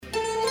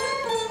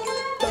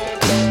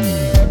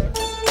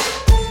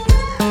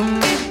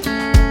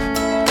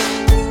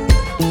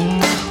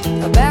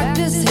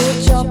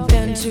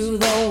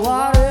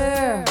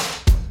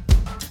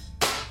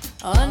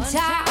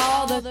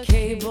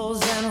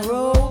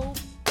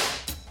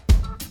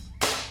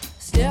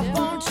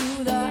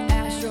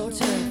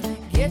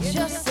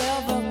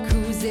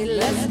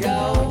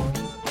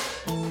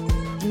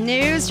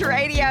News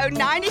Radio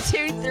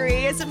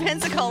 92.3 is a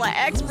Pensacola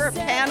expert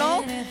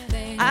panel.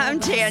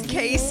 I'm Jan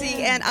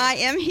Casey, and I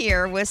am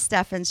here with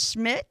Stephen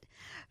Schmidt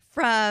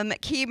from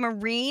Key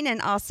Marine and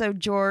also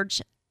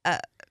George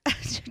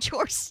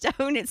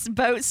Stone. It's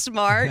Boat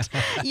Smart.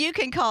 You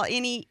can call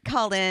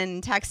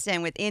in, text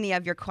in with any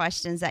of your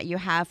questions that you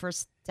have for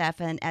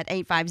Stephen at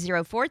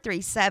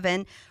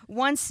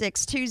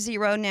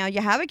 850-437-1620. Now, you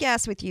have a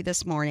guest with you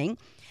this morning,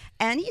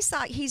 and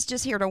he's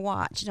just here to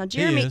watch. Now,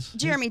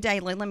 Jeremy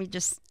Daly,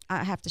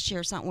 I have to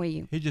share something with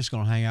you. He's just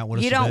going to hang out with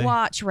us You today. don't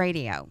watch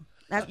radio.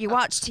 You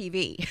watch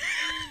TV.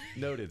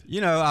 Noted. You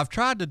know, I've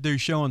tried to do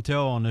show and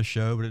tell on this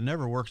show, but it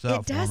never works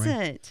out for me. It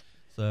doesn't.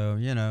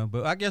 So,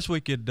 but I guess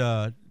we could do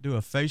a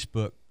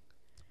Facebook,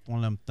 one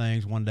of them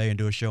things one day, and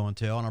do a show and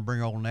tell, and I'll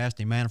bring old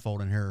Nasty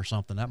Manifold in here or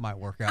something. That might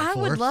work out for us. I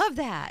would love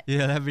that.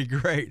 Yeah, that'd be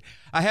great.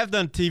 I have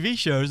done TV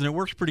shows, and it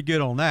works pretty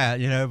good on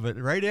that,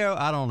 but radio,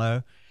 I don't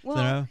know.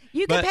 Well,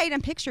 you can paint a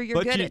picture.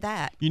 You're good at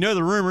that. You know,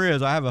 the rumor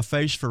is I have a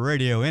face for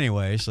radio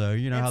anyway, so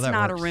you know how that works. It's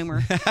not a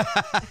rumor.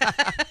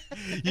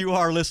 You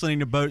are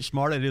listening to Boat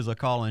Smart. It is a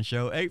call-in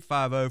show,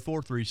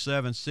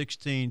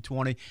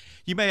 850-437-1620.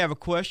 You may have a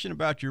question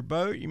about your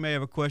boat. You may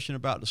have a question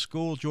about the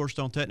school,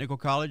 Georgetown Technical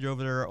College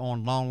over there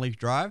on Longleaf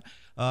Drive.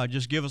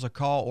 Just give us a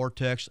call or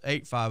text,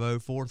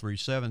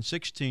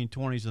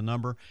 850-437-1620 is the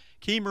number.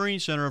 Key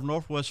Marine Center of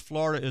Northwest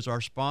Florida is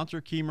our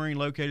sponsor. Key Marine,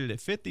 located at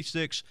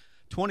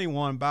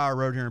 5621 Bower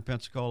Road here in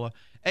Pensacola.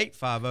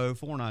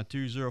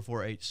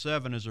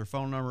 850-492-0487 is their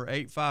phone number,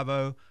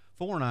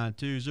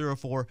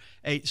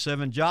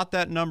 850-492-0487. Jot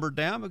that number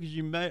down because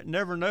you may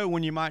never know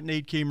when you might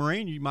need Key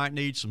Marine. You might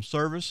need some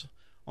service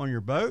on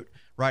your boat.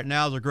 Right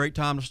now is a great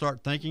time to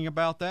start thinking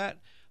about that.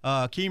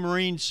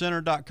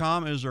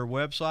 KeyMarineCenter.com is their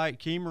website.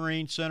 Key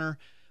Marine Center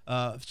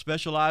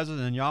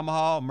specializes in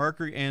Yamaha,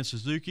 Mercury, and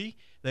Suzuki.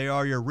 They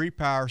are your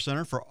repower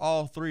center for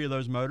all three of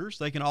those motors.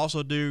 They can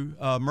also do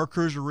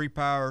Mercruiser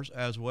repowers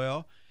as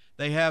well.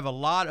 They have a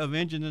lot of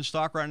engines in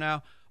stock right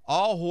now.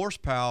 All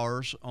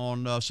horsepowers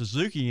on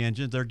Suzuki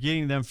engines, they're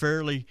getting them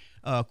fairly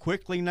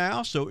quickly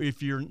now. So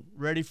if you're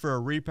ready for a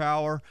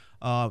repower,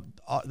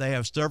 they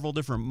have several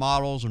different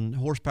models and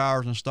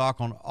horsepowers in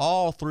stock on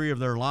all three of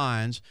their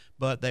lines,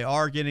 but they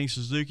are getting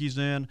Suzuki's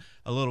in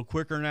a little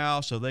quicker now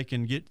so they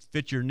can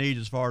fit your needs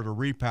as far as a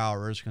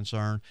repower is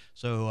concerned.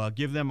 So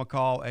give them a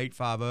call,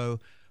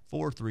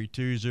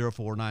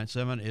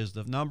 850-432-0497 is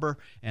the number,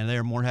 and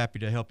they're more than happy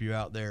to help you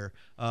out there.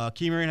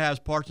 Key Marine has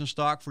parts in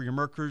stock for your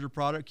Mercruiser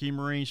product. Key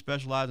Marine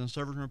specializes in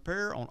service and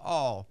repair on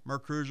all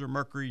Mercruiser,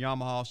 Mercury,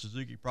 Yamaha,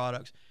 Suzuki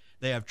products.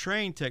 They have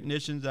trained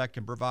technicians that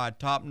can provide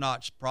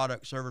top-notch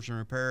product service and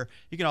repair.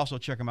 You can also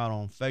check them out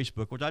on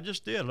Facebook, which I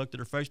just did. I looked at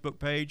their Facebook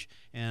page,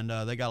 and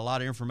they got a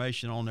lot of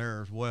information on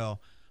there as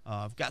well.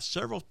 I've got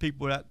several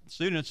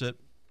students that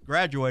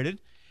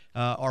graduated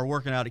are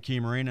working out at Key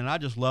Marine, and I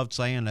just loved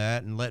saying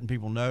that and letting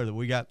people know that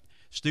we got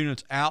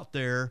students out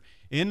there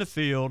in the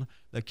field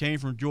that came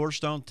from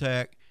Georgetown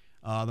Tech,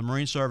 the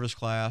Marine Service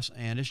class,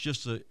 and it's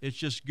just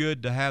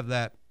good to have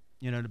that,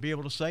 to be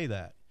able to say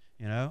that,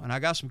 And I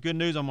got some good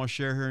news I'm going to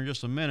share here in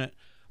just a minute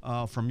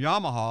from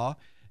Yamaha,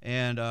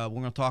 and we're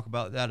going to talk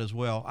about that as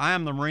well. I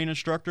am the Marine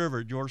instructor over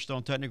at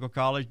Georgetown Technical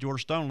College.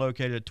 Georgetown,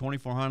 located at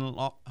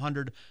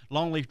 2400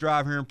 Longleaf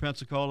Drive here in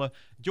Pensacola.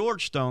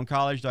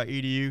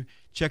 GeorgetownCollege.edu.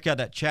 Check out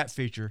that chat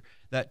feature.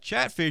 That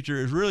chat feature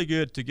is really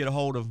good to get a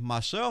hold of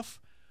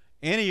myself,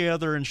 any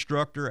other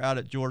instructor out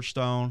at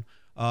Georgetown.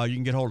 You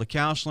can get a hold of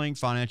counseling,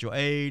 financial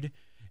aid,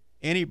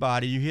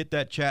 anybody. You hit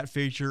that chat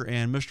feature,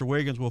 and Mr.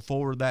 Wiggins will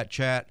forward that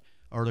chat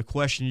or the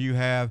question you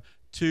have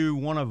to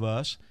one of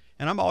us.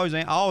 And I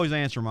always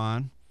answer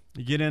mine.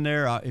 You get in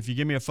there. If you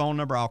give me a phone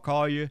number, I'll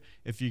call you.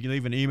 If you can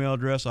leave an email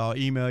address, I'll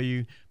email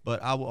you.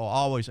 But I will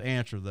always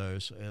answer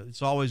those.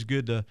 It's always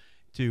good to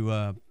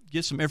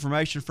get some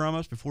information from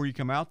us before you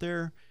come out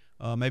there.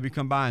 Maybe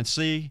come by and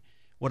see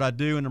what I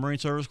do in the Marine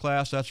Service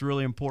class. That's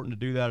really important to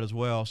do that as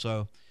well.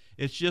 So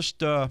it's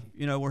just,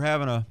 we're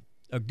having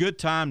a good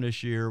time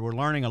this year. We're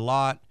learning a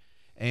lot.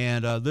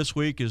 And this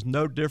week is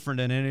no different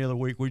than any other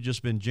week. We've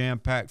just been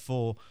jam-packed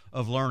full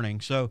of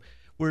learning. So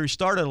we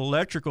started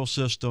electrical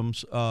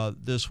systems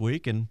this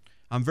week, and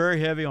I'm very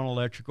heavy on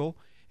electrical.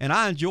 And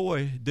I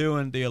enjoy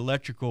doing the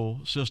electrical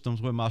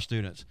systems with my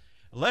students.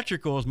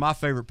 Electrical is my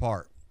favorite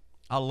part.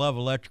 I love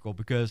electrical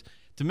because,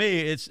 to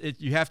me,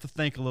 you have to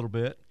think a little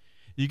bit.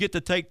 You get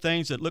to take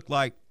things that look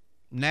like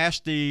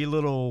nasty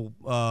little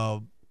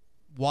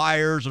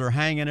wires that are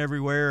hanging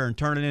everywhere and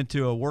turn it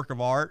into a work of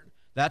art.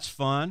 That's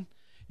fun,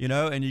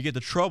 and you get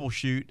to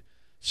troubleshoot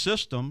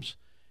systems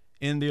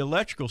in the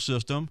electrical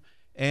system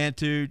and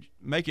to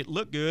make it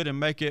look good and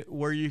make it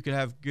where you can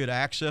have good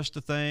access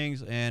to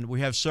things. And we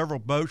have several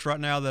boats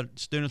right now that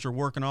students are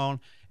working on.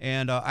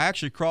 And I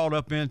actually crawled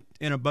up in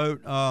a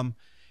boat.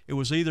 It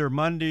was either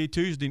Monday,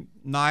 Tuesday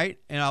night,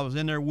 and I was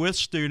in there with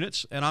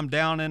students, and I'm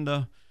down in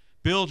the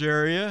bilge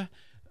area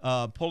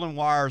pulling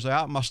wires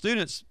out. My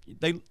students,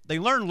 they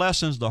learn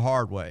lessons the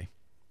hard way,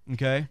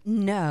 okay?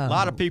 No. A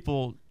lot of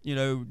people,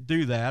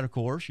 do that, of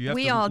course. You have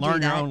we to all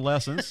learn do your that. own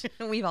lessons.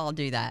 We all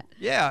do that.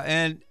 Yeah,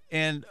 and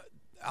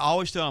I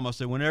always tell them, I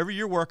say, whenever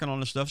you're working on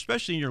this stuff,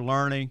 especially in your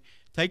learning,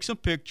 take some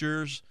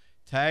pictures,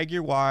 tag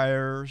your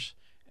wires,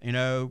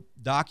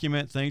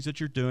 document things that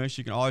you're doing so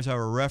you can always have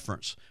a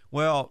reference.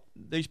 Well,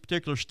 these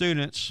particular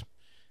students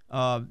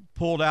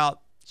pulled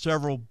out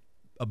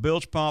a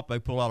bilge pump, they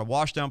pulled out a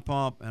washdown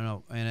pump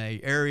and a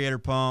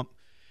aerator pump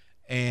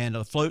and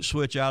a float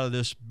switch out of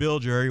this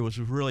bilge area, which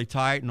was really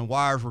tight, and the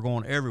wires were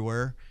going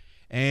everywhere.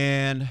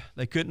 And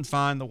they couldn't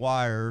find the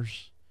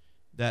wires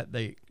that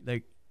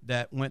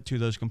that went to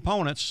those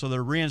components, so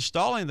they're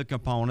reinstalling the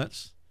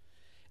components.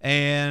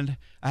 And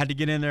I had to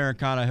get in there and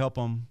kind of help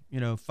them,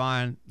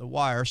 find the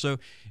wire. So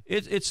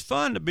it's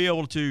fun to be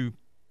able to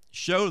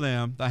show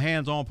them the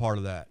hands-on part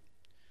of that,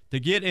 to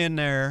get in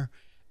there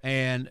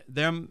and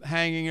them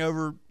hanging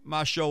over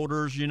my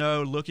shoulders,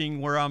 looking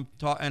where I'm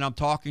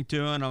talking to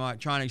them. I'm like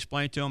trying to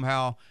explain to them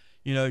how,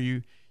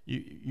 you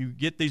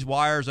get these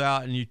wires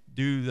out and you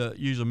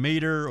use a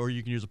meter, or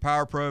you can use a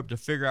power probe to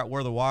figure out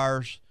what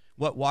wires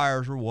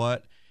are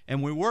what.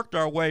 And we worked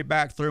our way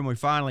back through, and we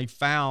finally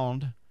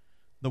found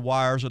the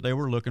wires that they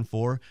were looking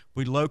for.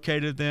 We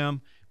located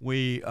them.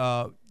 We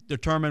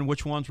determined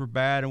which ones were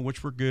bad and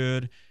which were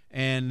good.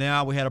 And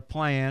now we had a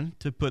plan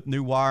to put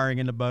new wiring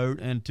in the boat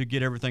and to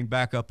get everything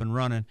back up and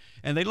running.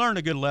 And they learned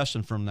a good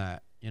lesson from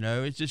that.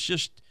 It's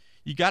just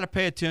you got to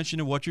pay attention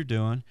to what you're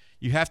doing.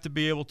 You have to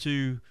be able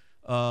to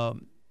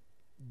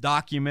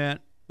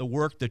document the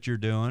work that you're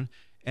doing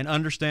and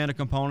understand the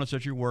components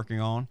that you're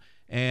working on.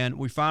 And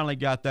we finally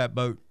got that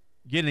boat,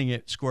 getting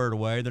it squared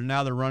away.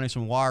 Now they're running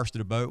some wires to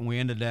the boat, and we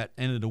ended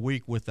the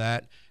week with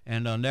that.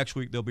 And next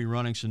week they'll be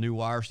running some new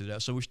wires to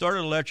that. So we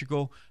started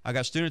electrical. I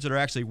got students that are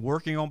actually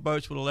working on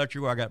boats with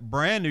electrical. I got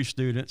brand new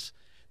students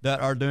that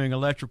are doing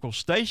electrical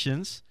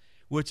stations,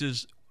 which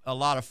is a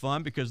lot of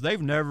fun because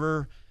they've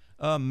never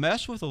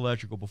messed with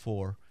electrical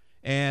before.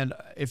 And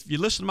if you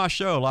listen to my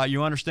show a lot,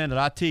 you understand that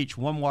I teach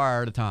one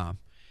wire at a time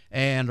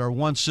or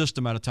one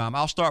system at a time.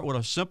 I'll start with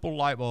a simple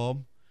light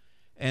bulb,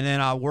 and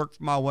then I work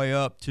my way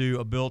up to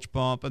a bilge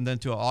pump and then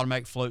to an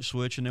automatic float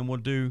switch, and then we'll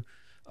do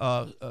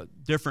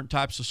different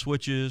types of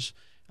switches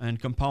and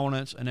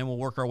components, and then we'll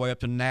work our way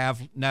up to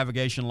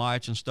navigation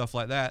lights and stuff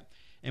like that.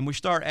 And we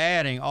start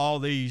adding all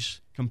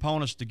these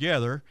components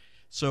together.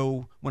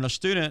 So when a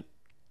student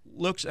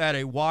looks at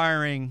a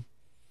wiring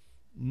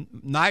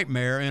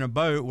nightmare in a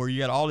boat where you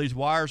got all these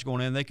wires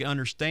going in, they can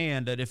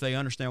understand that if they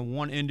understand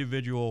one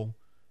individual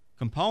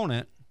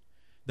component,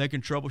 they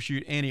can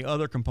troubleshoot any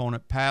other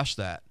component past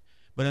that.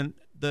 But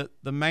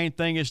the main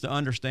thing is to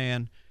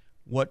understand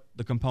what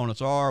the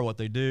components are, what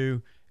they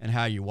do, and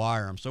how you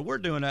wire them. So we're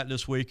doing that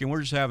this week, and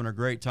we're just having a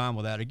great time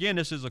with that. Again,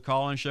 this is a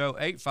call-in show.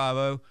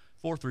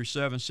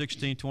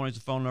 850-437-1620 is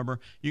the phone number.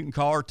 You can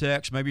call or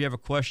text. Maybe you have a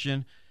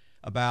question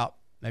about,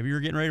 maybe you're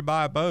getting ready to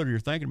buy a boat, or you're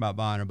thinking about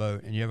buying a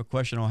boat, and you have a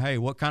question on, hey,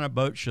 what kind of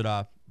boat should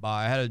I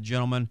buy? I had a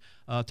gentleman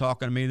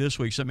talking to me this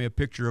week, sent me a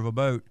picture of a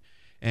boat,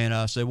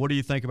 and said, what do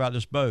you think about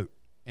this boat?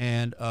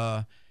 And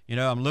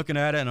I'm looking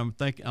at it, and I'm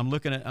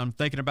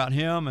thinking about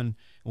him and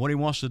what he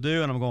wants to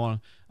do, and I'm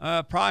going,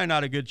 probably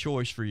not a good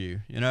choice for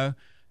you,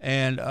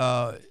 And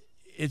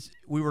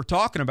we were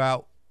talking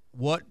about,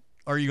 what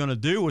are you going to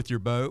do with your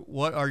boat?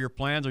 What are your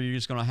plans? Are you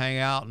just going to hang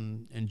out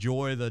and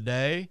enjoy the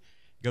day,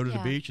 go to the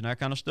beach and that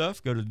kind of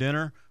stuff, go to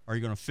dinner? Are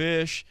you going to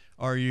fish?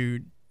 Are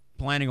you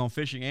planning on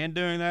fishing and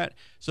doing that?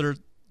 So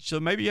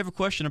maybe you have a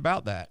question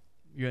about that.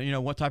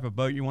 What type of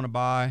boat you want to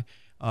buy,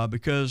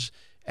 because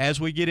as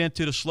we get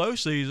into the slow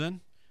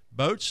season,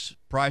 boats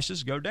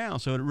prices go down.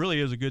 So it really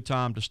is a good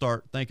time to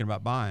start thinking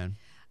about buying.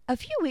 A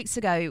few weeks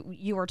ago,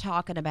 you were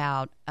talking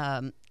about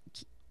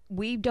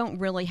we don't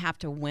really have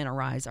to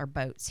winterize our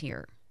boats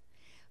here,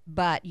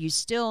 but you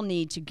still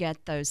need to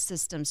get those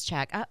systems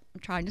checked. I'm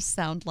trying to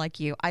sound like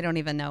you. I don't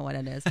even know what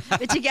it is.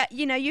 But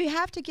you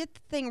have to get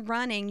the thing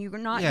running. You're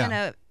not going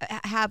to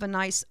have a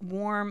nice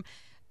warm,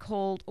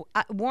 cold,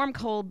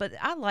 but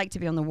I like to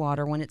be on the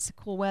water when it's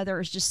cool weather.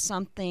 It's just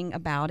something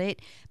about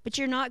it. But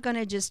you're not going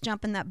to just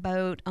jump in that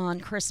boat on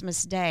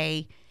Christmas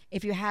Day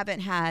if you haven't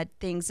had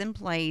things in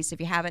place, if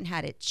you haven't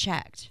had it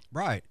checked.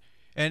 Right.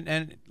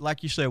 And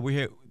like you said,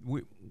 we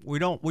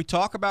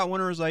talk about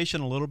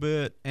winterization a little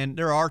bit, and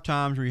there are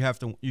times where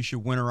you should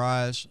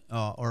winterize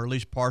or at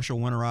least partial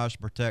winterize to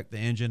protect the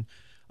engine.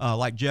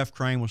 Like Jeff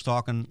Crane was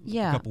talking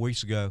a couple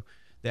weeks ago,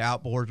 the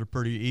outboards are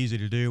pretty easy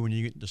to do. When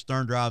you get the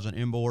stern drives and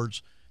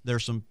inboards,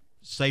 there's some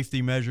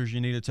safety measures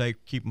you need to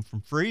take to keep them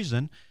from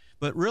freezing.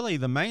 But really,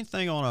 the main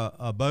thing on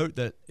a boat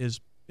that is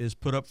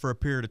put up for a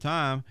period of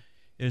time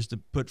is to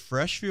put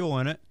fresh fuel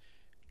in it,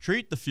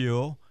 treat the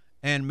fuel,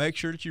 and make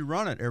sure that you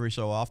run it every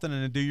so often,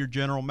 and then do your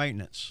general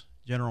maintenance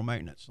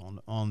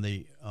on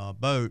the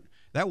boat.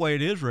 That way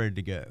it is ready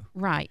to go.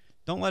 Right.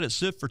 Don't let it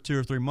sit for 2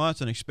 or 3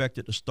 months and expect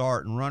it to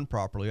start and run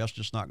properly. That's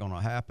just not going to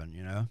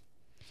happen,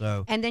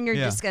 So, and then you're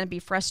just going to be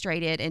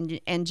frustrated,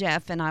 and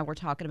Jeff and I were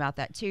talking about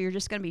that too. You're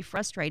just going to be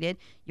frustrated.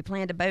 You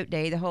planned a boat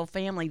day, the whole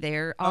family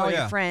there, all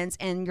your friends,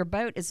 and your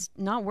boat is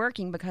not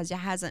working because it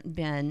hasn't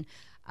been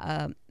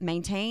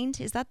maintained.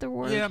 Is that the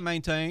word? Yeah,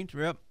 maintained.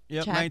 Yep,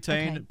 Check.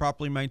 maintained, Okay.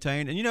 properly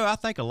maintained. And, I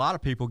think a lot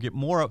of people get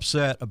more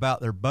upset about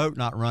their boat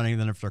not running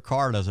than if their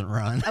car doesn't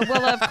run.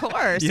 Well, of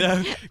course.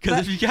 Because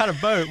if you got a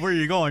boat, where are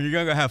you going? You're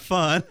going to go have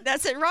fun.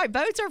 That's it, right?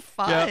 Boats are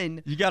fun.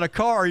 Yeah. You got a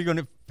car, you're going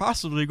to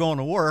possibly going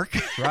to work,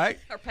 right?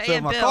 Or paying so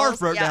if my bills, car's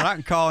broke yeah. down, I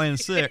can call in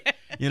sick,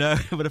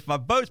 But if my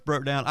boat's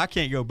broke down, I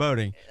can't go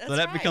boating. So That's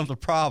that right. becomes a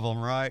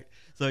problem, right?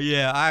 So,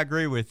 yeah, I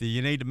agree with you.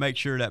 You need to make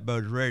sure that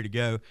boat is ready to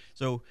go.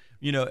 So,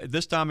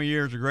 this time of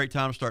year is a great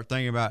time to start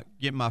thinking about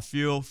getting my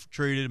fuel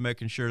treated,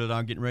 making sure that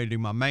I'm getting ready to do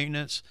my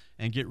maintenance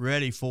and get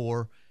ready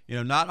for,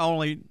 not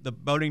only the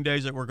boating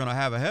days that we're going to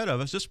have ahead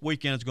of us. This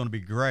weekend is going to be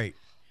great.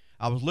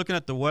 I was looking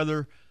at the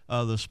weather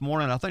this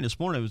morning. I think this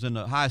morning it was in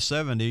the high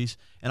 70s,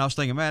 and I was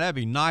thinking, man, that'd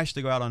be nice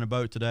to go out on a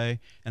boat today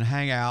and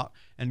hang out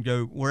and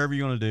go wherever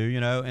you're going to do,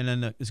 and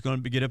then it's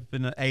going to get up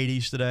in the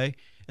 80s today.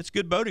 It's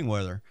good boating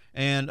weather,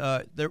 and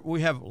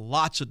we have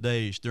lots of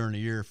days during the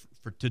year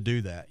to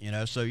do that,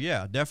 So,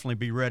 yeah, definitely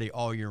be ready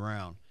all year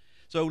round.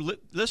 So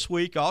this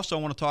week, I also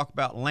want to talk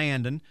about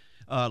Landon.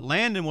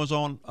 Landon was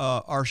on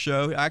our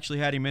show. I actually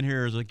had him in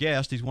here as a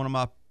guest. He's one of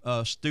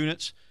my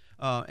students,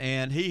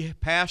 and he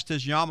passed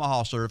his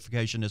Yamaha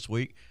certification this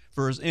week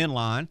for his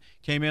inline.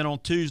 Came in on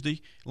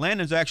Tuesday.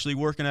 Landon's actually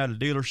working at a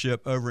dealership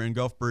over in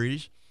Gulf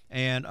Breeze,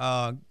 and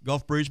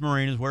Gulf Breeze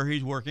Marine is where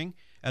he's working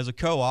as a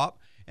co-op.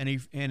 And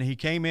he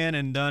came in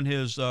and done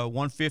his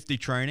 150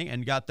 training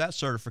and got that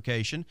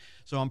certification.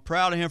 So I'm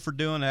proud of him for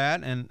doing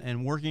that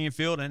and working in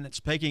field, and it's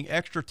taking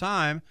extra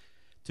time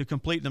to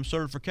complete them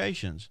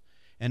certifications.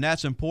 And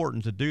that's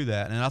important to do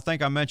that. And I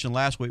think I mentioned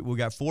last week we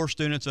got 4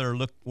 students that are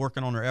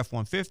working on their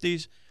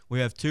F-150s. We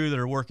have 2 that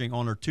are working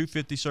on their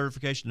 250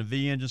 certification, the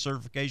V-engine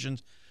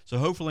certifications. So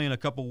hopefully in a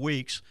couple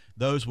weeks,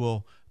 those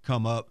will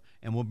come up,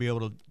 and we'll be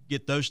able to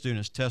get those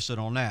students tested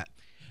on that.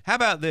 How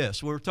about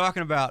this? We're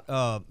talking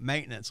about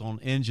maintenance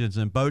on engines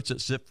and boats that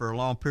sit for a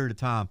long period of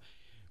time.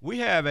 We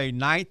have a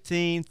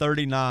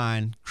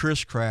 1939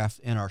 Chris Craft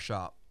in our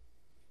shop.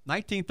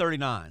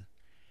 1939.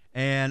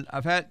 And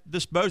I've had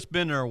this boat's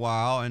been there a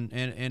while, and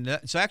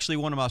it's actually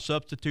one of my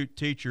substitute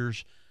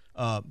teachers'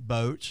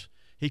 boats.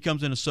 He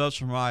comes in and subs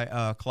for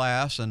my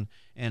class, and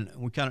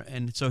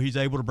so he's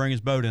able to bring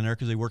his boat in there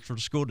because he works for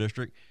the school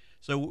district.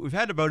 So we've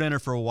had the boat in there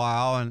for a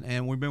while,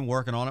 and we've been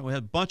working on it. We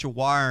had a bunch of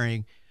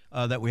wiring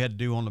that we had to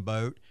do on the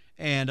boat,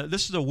 and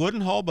this is a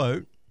wooden hull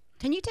boat.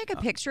 Can you take a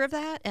picture of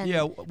that? And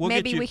yeah, we'll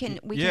maybe get you, we can.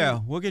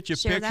 We'll get you a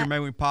share picture. that?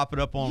 Maybe we pop it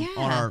up on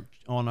our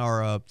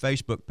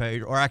Facebook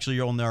page, or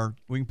actually on our.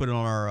 We can put it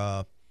on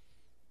our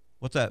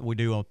what's that we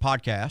do on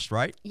podcast,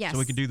 right? Yes. So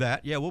we can do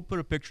that. Yeah, we'll put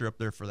a picture up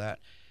there for that.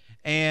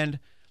 And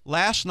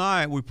last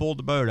night we pulled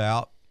the boat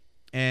out,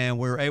 and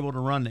we were able to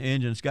run the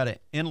engine. It's got an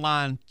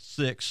inline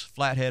 6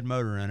 flathead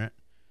motor in it,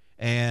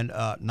 and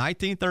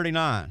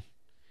 1939.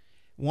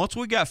 Once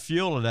we got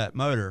fuel to that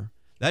motor,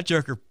 that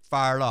joker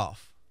fired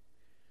off.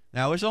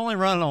 Now, it's only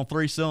running on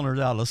 3 cylinders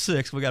out of the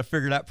 6. We got to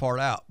figure that part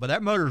out. But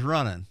that motor's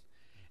running.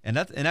 And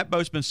that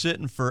boat's been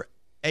sitting for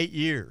 8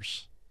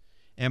 years.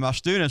 And my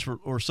students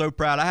were so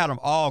proud. I had them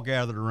all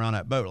gathered around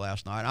that boat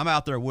last night. I'm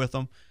out there with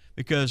them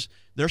because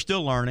they're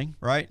still learning,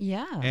 right?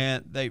 Yeah.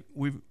 And they've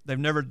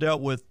never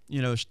dealt with,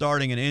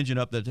 starting an engine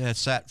up that has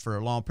sat for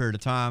a long period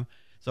of time.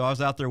 So I was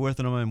out there with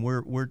them, and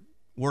we're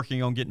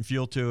working on getting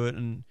fuel to it,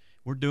 and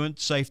we're doing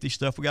safety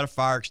stuff. We got a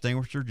fire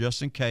extinguisher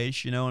just in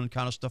case, and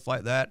kind of stuff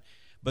like that.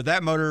 But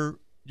that motor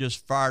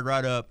just fired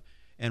right up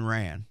and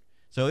ran.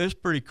 So it's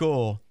pretty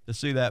cool to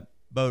see that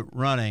boat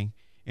running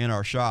in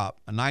our shop,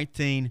 a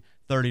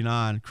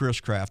 1939 Chris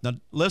Craft. Now,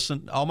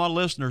 listen, all my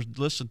listeners,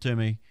 listen to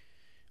me.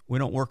 We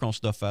don't work on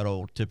stuff that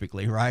old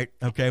typically, right?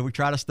 Okay, we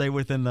try to stay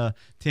within the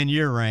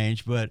 10-year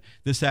range, but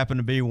this happened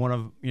to be one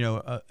of,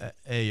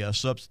 a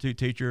substitute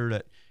teacher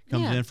that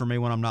comes in for me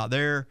when I'm not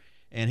there.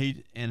 And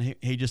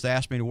he just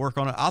asked me to work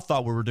on it. I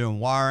thought we were doing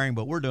wiring,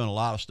 but we're doing a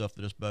lot of stuff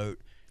to this boat.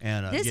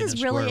 And this getting is it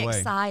squared really away.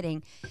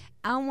 exciting.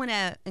 I want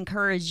to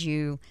encourage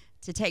you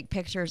to take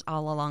pictures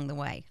all along the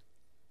way.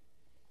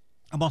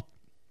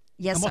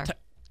 Yes, I'm sir. gonna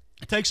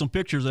take some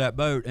pictures of that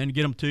boat and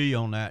get them to you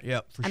on that.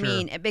 Yep, for sure. I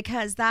mean,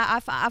 because I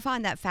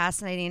find that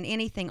fascinating.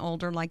 Anything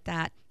older like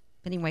that.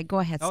 But anyway, go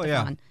ahead, Oh,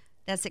 Stefan. yeah.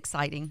 That's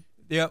exciting.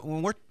 Yeah,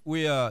 when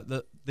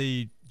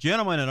the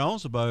gentleman that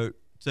owns the boat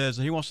says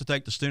that he wants to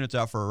take the students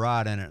out for a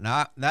ride in it.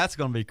 Now, that's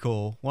going to be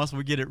cool. Once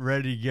we get it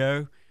ready to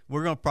go,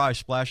 we're going to probably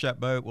splash that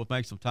boat. We'll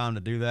make some time to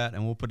do that,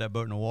 and we'll put that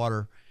boat in the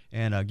water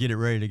and get it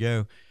ready to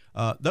go.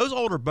 Those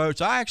older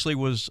boats, I actually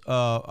was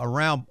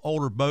around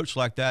older boats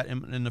like that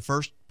in the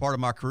first part of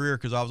my career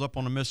because I was up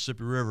on the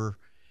Mississippi River,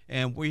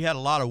 and we had a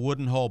lot of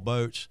wooden hull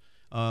boats,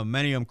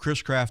 many of them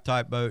Chris Craft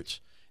type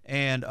boats.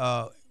 And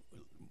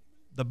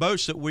the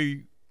boats that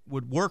we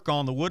would work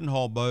on, the wooden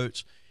hull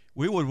boats,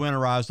 we would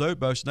winterize those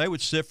boats, and they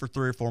would sit for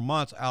 3 or 4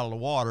 months out of the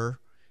water,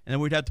 and then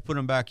we'd have to put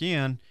them back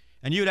in.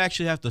 And you'd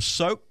actually have to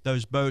soak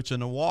those boats in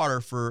the water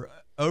for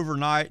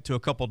overnight to a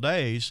couple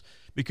days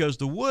because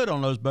the wood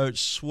on those boats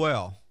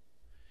swell.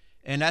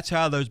 and that's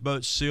how those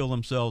boats seal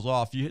themselves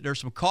off. There's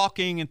some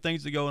caulking and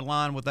things that go in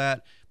line with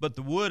that, but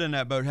the wood in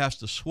that boat has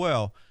to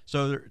swell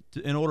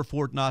in order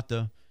for it not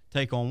to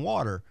take on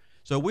water.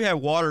 So we had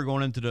water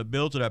going into the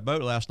bilge of that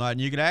boat last night,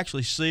 and you could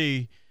actually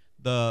see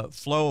the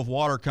flow of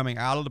water coming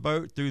out of the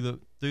boat through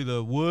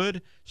the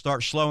wood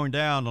start slowing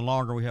down the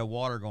longer we have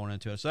water going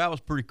into it. So that was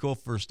pretty cool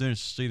for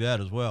students to see that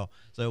as well.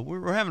 So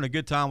we're having a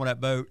good time with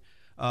that boat.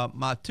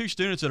 My 2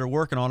 students that are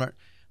working on it,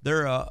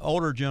 they're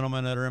older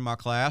gentlemen that are in my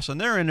class, and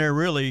they're in there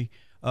really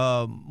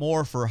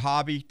more for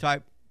hobby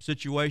type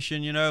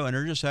situation, and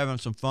they're just having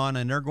some fun,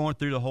 and they're going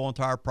through the whole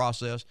entire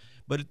process.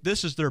 But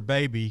this is their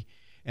baby,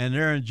 and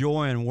they're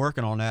enjoying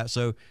working on that.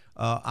 So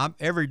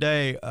every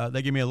day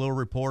they give me a little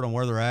report on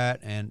where they're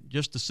at, and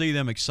just to see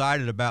them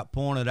excited about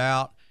pulling it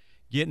out,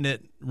 getting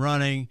it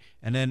running,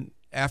 and then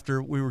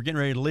after we were getting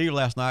ready to leave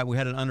last night, we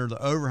had it under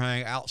the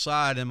overhang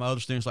outside, and my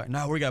other students like,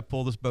 no, we got to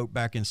pull this boat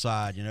back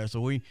inside,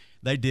 So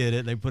they did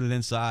it. They put it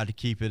inside to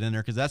keep it in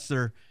there because that's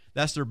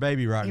their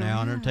baby right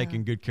now, and they're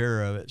taking good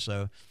care of it.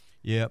 So,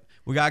 yep.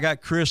 I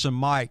got Chris and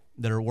Mike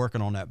that are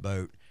working on that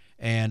boat.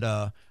 And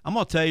I'm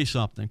going to tell you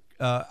something.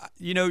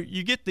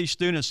 You get these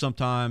students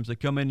sometimes that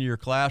come into your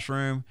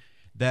classroom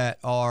that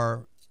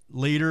are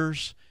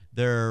leaders.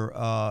 They're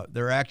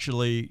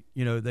actually,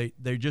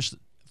 they're just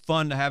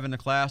fun to have in the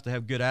class. They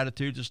have good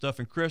attitudes and stuff.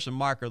 And Chris and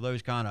Mike are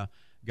those kind of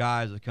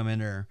guys that come in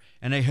there,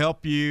 and they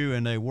help you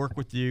and they work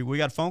with you. We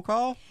got a phone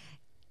call?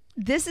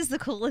 This is the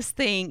coolest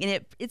thing,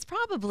 and it's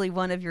probably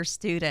one of your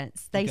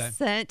students. They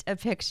sent a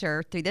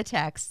picture through the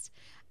text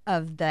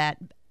of that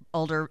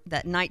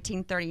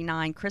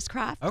 1939 Chris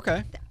Craft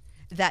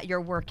that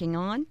you're working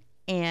on,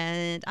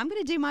 and I'm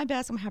going to do my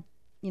best. I'm going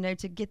to have,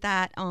 to get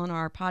that on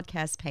our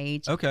podcast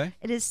page. Okay.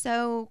 It is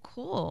so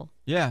cool.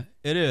 Yeah,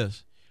 it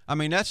is. I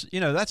mean, that's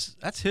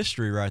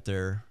history right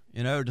there,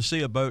 to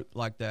see a boat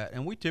like that.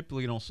 And we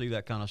typically don't see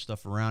that kind of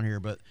stuff around here,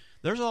 but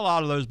there's a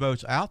lot of those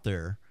boats out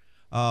there.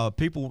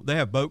 People, they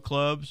have boat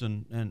clubs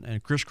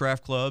and Chris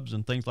Craft clubs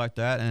and things like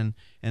that. And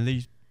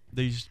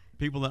these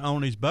people that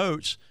own these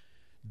boats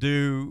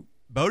do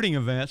boating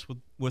events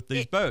with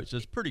these boats.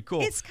 It's pretty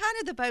cool. It's kind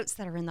of the boats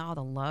that are in all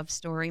the love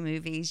story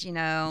movies,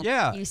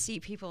 Yeah. You see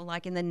people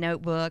like in The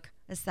Notebook.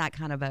 It's that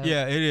kind of boat.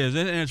 Yeah, it is.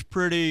 And it's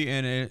pretty,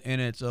 and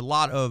it's a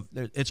lot of,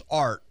 it's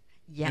art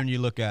when you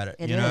look at it.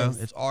 It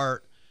is. It's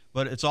art,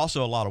 but it's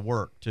also a lot of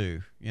work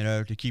too,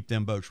 to keep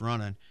them boats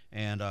running.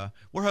 And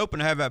we're hoping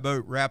to have that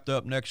boat wrapped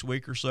up next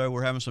week or so.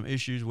 We're having some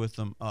issues with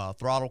some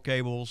throttle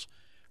cables.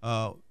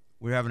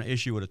 We're having an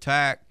issue with a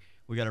tack.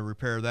 We got to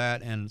repair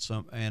that and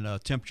a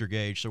temperature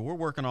gauge. So we're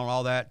working on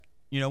all that.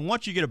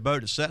 Once you get a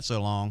boat that's set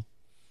so long,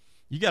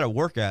 you got to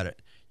work at it.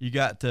 You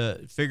got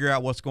to figure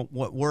out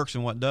what works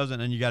and what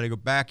doesn't, and you got to go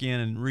back in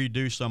and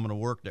redo some of the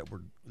work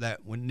that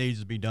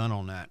needs to be done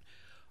on that.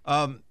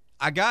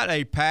 I got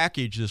a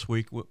package this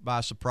week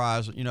by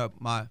surprise.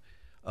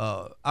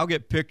 I'll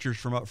get pictures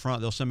from up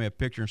front. They'll send me a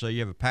picture and say, you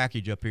have a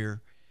package up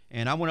here.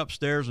 And I went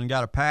upstairs and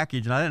got a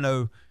package, and I didn't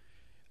know,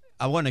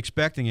 I wasn't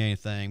expecting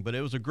anything, but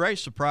it was a great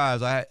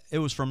surprise. It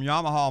was from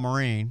Yamaha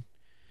Marine.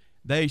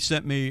 They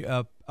sent me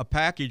a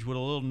package with a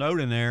little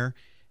note in there,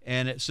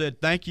 and it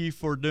said, thank you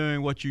for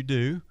doing what you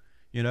do,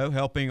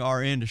 helping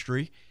our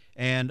industry.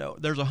 And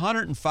there's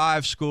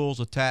 105 schools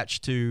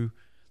attached to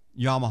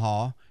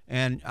Yamaha.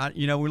 And,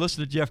 we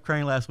listened to Jeff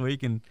Crane last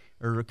week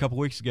or a couple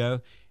weeks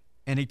ago,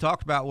 and he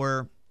talked about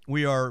where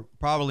we are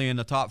probably in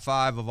the top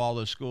 5 of all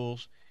those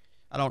schools.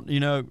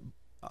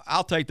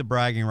 I'll take the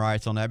bragging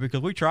rights on that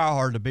because we try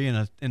hard to be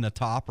in the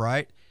top,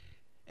 right?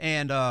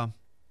 And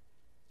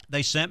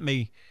they sent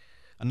me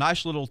a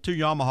nice little 2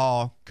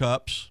 Yamaha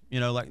cups,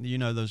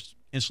 those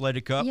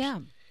insulated cups. Yeah.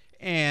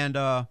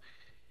 And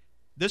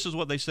this is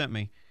what they sent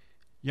me.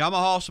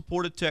 Yamaha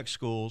supported tech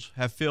schools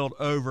have filled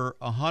over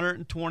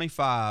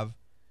 125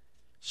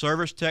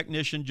 service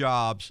technician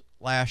jobs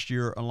last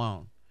year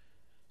alone.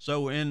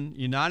 So in the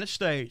United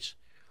States,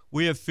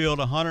 we have filled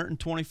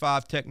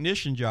 125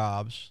 technician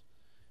jobs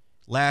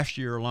last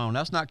year alone.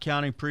 That's not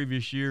counting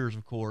previous years,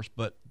 of course,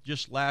 but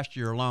just last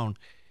year alone.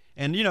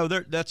 And,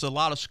 that's a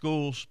lot of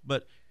schools,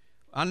 but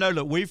I know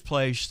that we've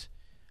placed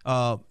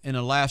in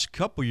the last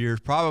couple years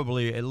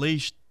probably at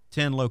least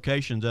 10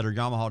 locations that are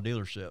Yamaha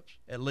dealerships,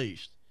 at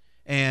least.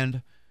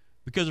 And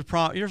because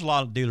there's a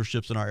lot of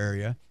dealerships in our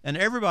area, and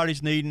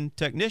everybody's needing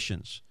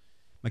technicians,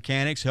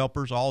 mechanics,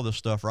 helpers, all this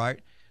stuff, right?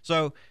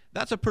 So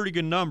that's a pretty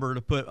good number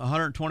to put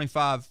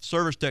 125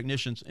 service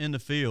technicians in the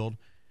field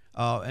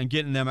and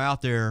getting them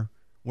out there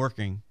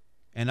working.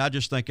 And I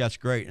just think that's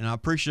great. And I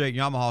appreciate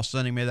Yamaha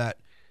sending me that,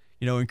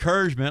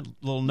 encouragement,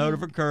 little note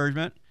of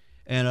encouragement,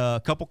 and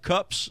a couple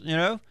cups,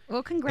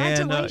 Well,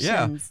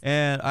 congratulations.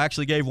 And I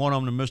actually gave one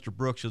of them to Mr.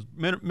 Brooks.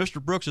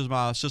 Mr. Brooks is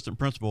my assistant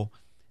principal,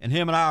 and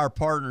him and I are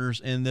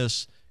partners in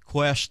this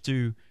quest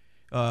to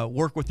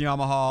work with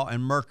Yamaha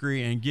and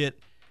Mercury and get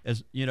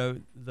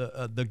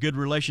the good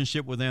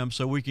relationship with them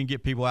so we can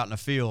get people out in the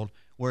field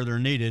where they're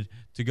needed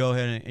to go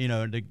ahead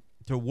and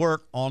to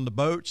work on the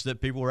boats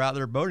that people are out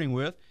there boating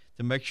with,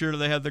 to make sure that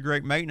they have the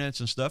great maintenance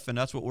and stuff. And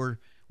that's what we're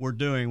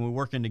doing. We're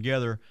working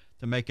together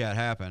to make that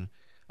happen.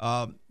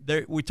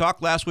 We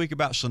talked last week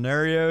about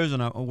scenarios,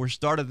 and we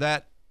started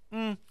that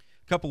a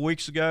couple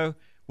weeks ago,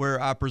 where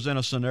I present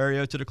a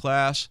scenario to the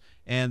class.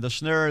 And the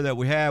scenario that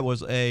we had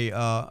was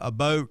a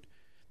boat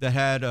that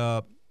had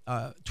a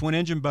twin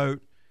engine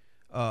boat,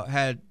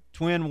 had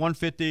twin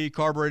 150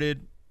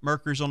 carbureted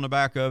Mercuries on the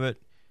back of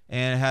it,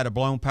 and had a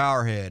blown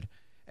power head.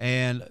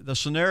 And the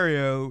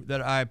scenario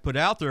that I put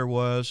out there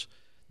was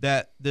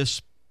that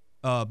this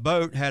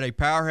boat had a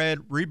power head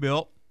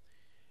rebuilt.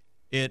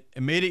 It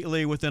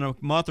immediately, within a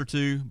month or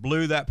two,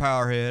 blew that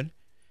power head,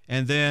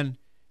 and then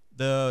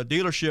the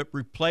dealership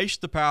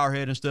replaced the power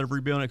head instead of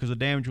rebuilding it because the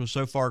damage was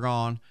so far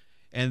gone.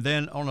 And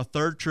then on a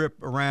third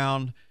trip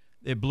around,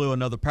 it blew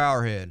another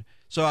power head.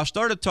 So I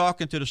started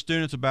talking to the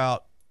students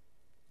about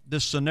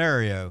this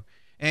scenario,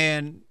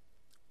 and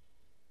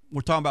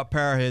we're talking about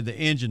power head. The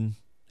engine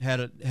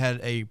had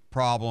a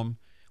problem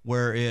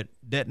where it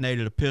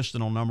detonated a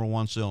piston on number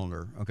one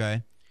cylinder,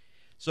 okay?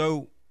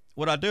 So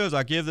what I do is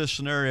I give this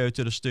scenario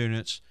to the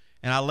students,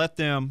 and I let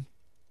them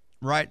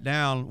write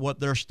down what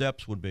their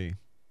steps would be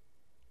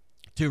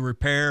to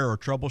repair or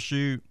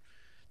troubleshoot,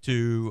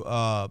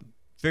 to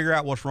figure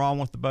out what's wrong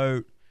with the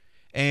boat.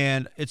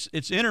 And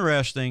it's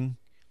interesting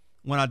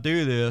when I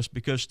do this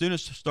because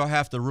students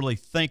have to really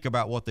think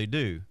about what they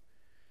do.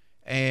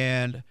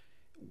 And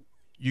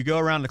you go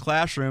around the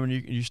classroom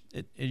and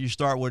you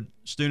start with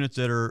students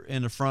that are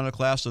in the front of the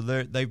class, so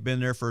they've been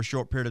there for a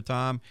short period of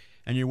time,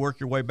 and you work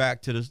your way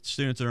back to the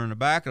students that are in the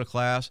back of the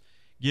class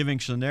giving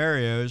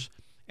scenarios.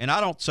 And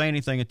I don't say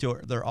anything until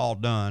they're all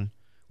done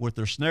with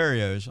their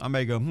scenarios. I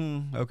may go,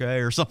 okay,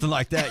 or something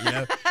like that, you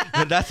know.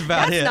 But that's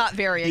about it. That's not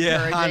very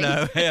encouraging. Yeah, I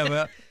know.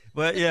 Yeah,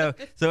 but yeah.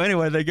 So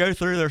anyway, they go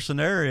through their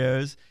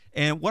scenarios,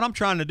 and what I'm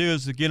trying to do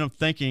is to get them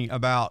thinking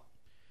about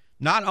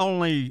not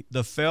only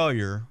the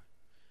failure,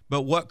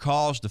 but what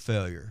caused the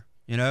failure.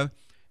 You know,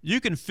 you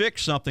can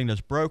fix something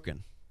that's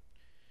broken,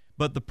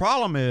 but the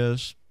problem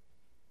is,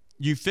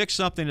 you fix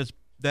something that's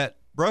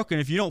broken.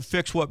 If you don't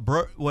fix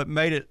what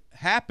made it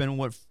happen,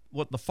 what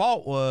the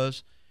fault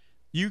was,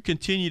 you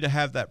continue to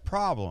have that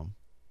problem.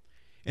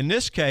 In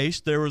this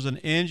case, there was an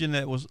engine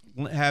that was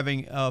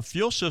having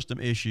fuel system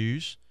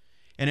issues,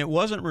 and it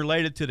wasn't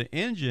related to the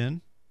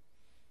engine,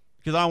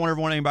 because I don't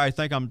want anybody to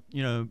think I'm,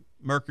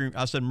 Mercury.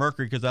 I said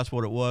Mercury because that's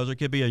what it was. It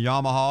could be a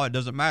Yamaha. It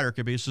doesn't matter. It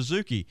could be a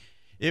Suzuki.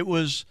 It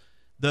was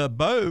the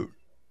boat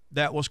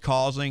that was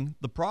causing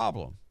the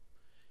problem,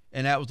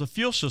 and that was the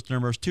fuel system.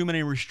 There was too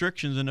many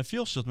restrictions in the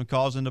fuel system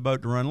causing the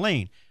boat to run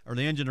lean, or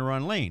the engine to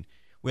run lean.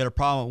 We had a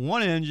problem with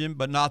one engine,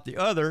 but not the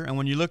other. And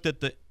when you looked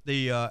at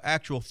the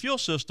actual fuel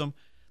system,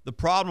 the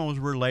problem was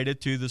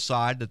related to the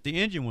side that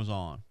the engine was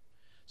on.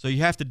 So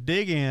you have to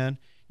dig in.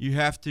 You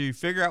have to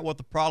figure out what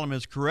the problem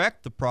is,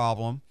 correct the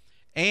problem,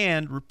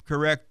 and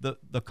correct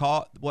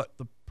what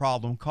the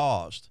problem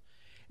caused.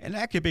 And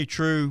that could be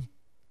true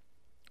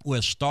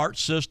with start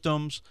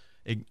systems,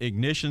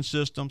 ignition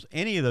systems,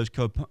 any of those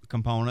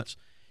components.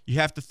 You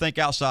have to think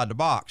outside the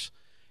box,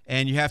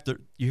 and you have to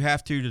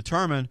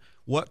determine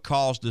what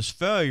caused this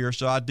failure,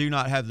 so I do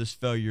not have this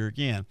failure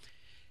again.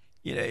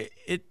 You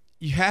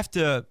have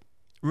to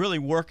really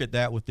work at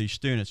that with these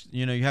students.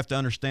 You have to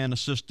understand the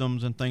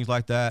systems and things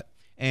like that.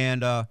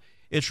 And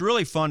it's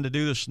really fun to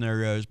do the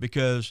scenarios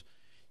because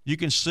you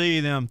can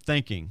see them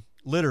thinking.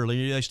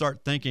 Literally, they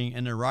start thinking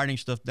and they're writing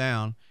stuff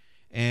down,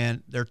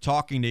 and they're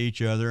talking to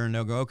each other, and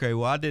they'll go, okay,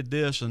 well, I did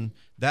this, and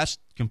that's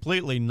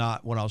completely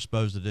not what I was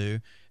supposed to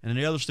do. And then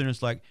the other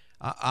student's like,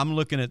 I'm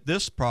looking at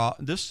this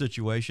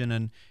situation,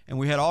 and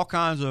we had all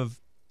kinds of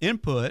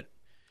input,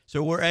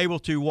 so we're able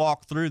to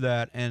walk through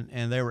that,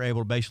 and they were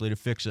able basically to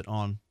fix it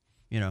on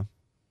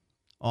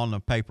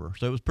the paper.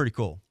 So it was pretty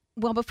cool.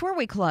 Well, before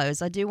we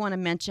close, I do want to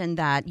mention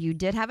that you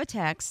did have a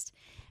text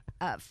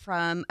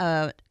from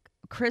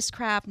Chris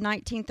Craft,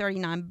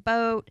 1939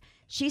 boat.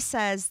 She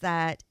says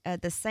that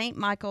the St.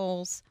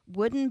 Michael's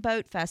Wooden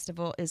Boat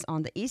Festival is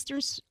on the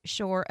eastern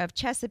shore of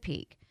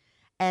Chesapeake,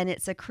 and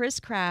it's a Chris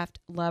Craft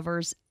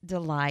lover's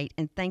delight.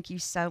 And thank you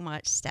so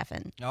much,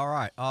 Stephen. All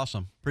right.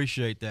 Awesome.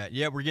 Appreciate that.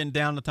 Yeah, we're getting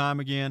down to time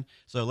again.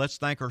 So let's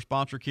thank our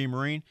sponsor, Key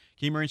Marine.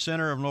 Key Marine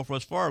Center of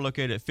Northwest Florida,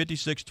 located at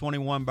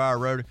 5621 Bauer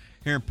Road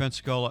here in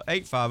Pensacola,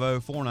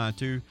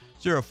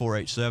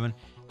 850-492-0487.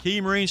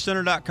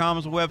 KeyMarineCenter.com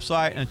is the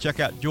website, and check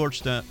out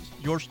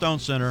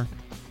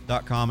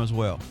GeorgeStoneCenter.com as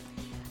well.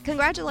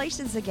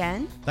 Congratulations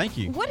again. Thank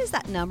you. What is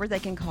that number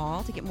they can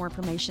call to get more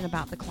information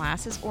about the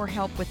classes or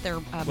help with their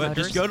motors?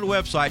 Just go to the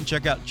website and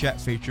check out the chat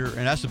feature,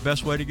 and that's the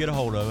best way to get a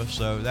hold of us.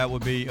 So that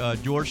would be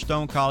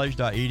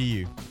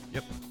GeorgeStoneCollege.edu.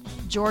 Yep.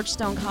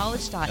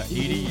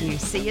 GeorgeStoneCollege.edu.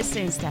 See you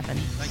soon, Stephen.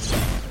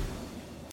 Thanks.